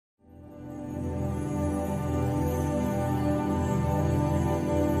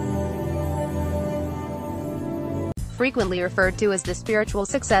frequently referred to as the spiritual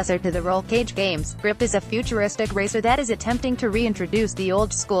successor to the roll cage games, Grip is a futuristic racer that is attempting to reintroduce the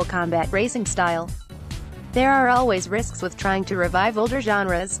old-school combat racing style. There are always risks with trying to revive older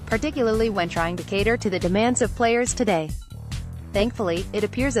genres, particularly when trying to cater to the demands of players today. Thankfully, it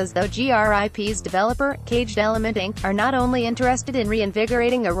appears as though GRIP's developer, Caged Element Inc., are not only interested in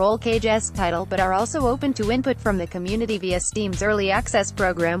reinvigorating a Rollcage-esque title but are also open to input from the community via Steam's Early Access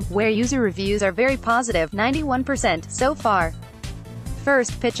program, where user reviews are very positive, 91% so far.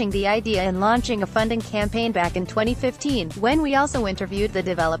 First pitching the idea and launching a funding campaign back in 2015, when we also interviewed the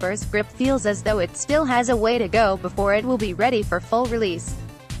developers, Grip feels as though it still has a way to go before it will be ready for full release.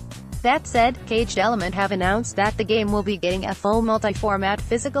 That said, Caged Element have announced that the game will be getting a full multi-format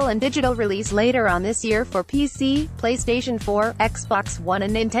physical and digital release later on this year for PC, PlayStation 4, Xbox One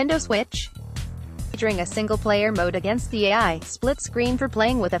and Nintendo Switch. Featuring a single-player mode against the AI, split screen for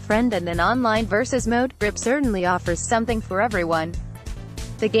playing with a friend and an online versus mode, Grip certainly offers something for everyone.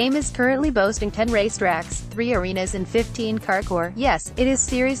 The game is currently boasting 10 racetracks, 3 arenas and 15 carcourse. Yes, it is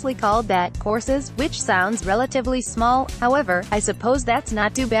seriously called that, courses, which sounds relatively small. However, I suppose that's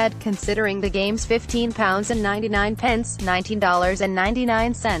not too bad considering the game's £15.99,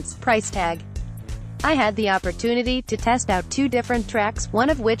 $19.99 price tag. I had the opportunity to test out 2 different tracks,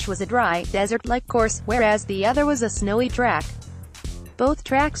 one of which was a dry, desert-like course, whereas the other was a snowy track. Both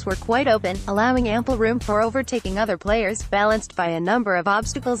tracks were quite open, allowing ample room for overtaking other players, balanced by a number of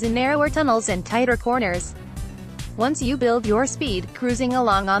obstacles in narrower tunnels and tighter corners. Once you build your speed, cruising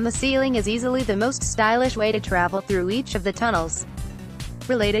along on the ceiling is easily the most stylish way to travel through each of the tunnels.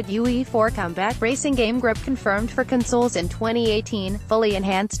 Related UE4 combat racing game Grip confirmed for consoles in 2018, fully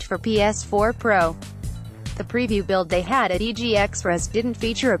enhanced for PS4 Pro. The preview build they had at EGX didn't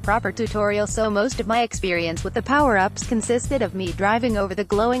feature a proper tutorial, so most of my experience with the power-ups consisted of me driving over the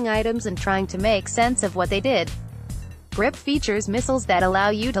glowing items and trying to make sense of what they did. Grip features missiles that allow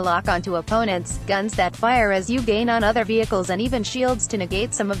you to lock onto opponents, guns that fire as you gain on other vehicles and even shields to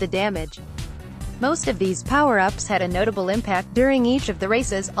negate some of the damage. Most of these power-ups had a notable impact during each of the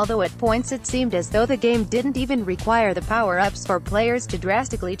races, although at points it seemed as though the game didn't even require the power-ups for players to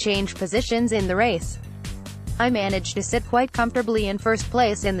drastically change positions in the race. I managed to sit quite comfortably in first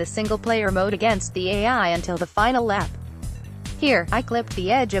place in the single-player mode against the AI until the final lap. Here, I clipped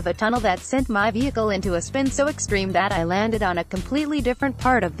the edge of a tunnel that sent my vehicle into a spin so extreme that I landed on a completely different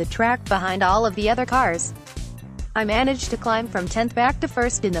part of the track behind all of the other cars. I managed to climb from 10th back to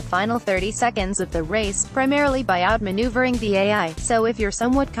first in the final 30 seconds of the race, primarily by outmaneuvering the AI, so if you're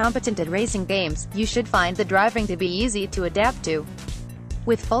somewhat competent at racing games, you should find the driving to be easy to adapt to.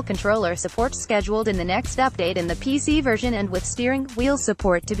 With full controller support scheduled in the next update in the PC version and with steering wheel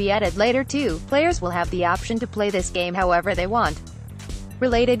support to be added later too, players will have the option to play this game however they want.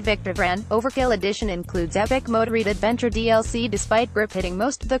 Related Victor Vran, Overkill Edition includes Epic Mode Read Adventure DLC. Despite Grip hitting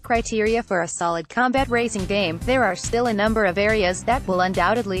most of the criteria for a solid combat racing game, there are still a number of areas that will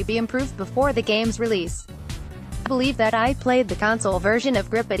undoubtedly be improved before the game's release. I believe that I played the console version of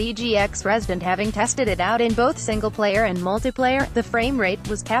Grip at EGX and having tested it out in both single-player and multiplayer, the frame rate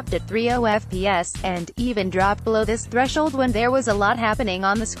was capped at 30 FPS, and even dropped below this threshold when there was a lot happening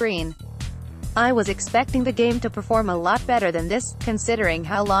on the screen. I was expecting the game to perform a lot better than this, considering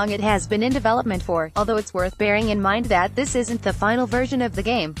how long it has been in development for, although it's worth bearing in mind that this isn't the final version of the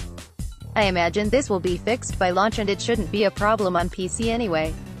game. I imagine this will be fixed by launch and it shouldn't be a problem on PC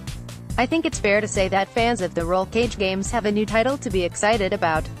anyway. I think it's fair to say that fans of the roll cage games have a new title to be excited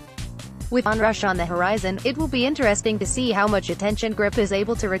about. With Onrush on the horizon, it will be interesting to see how much attention Grip is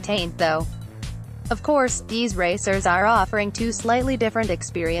able to retain, though. Of course, these racers are offering 2 slightly different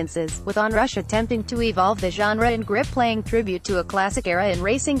experiences, with Onrush attempting to evolve the genre and Grip playing tribute to a classic era in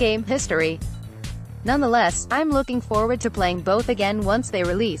racing game history. Nonetheless, I'm looking forward to playing both again once they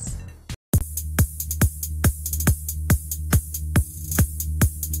release.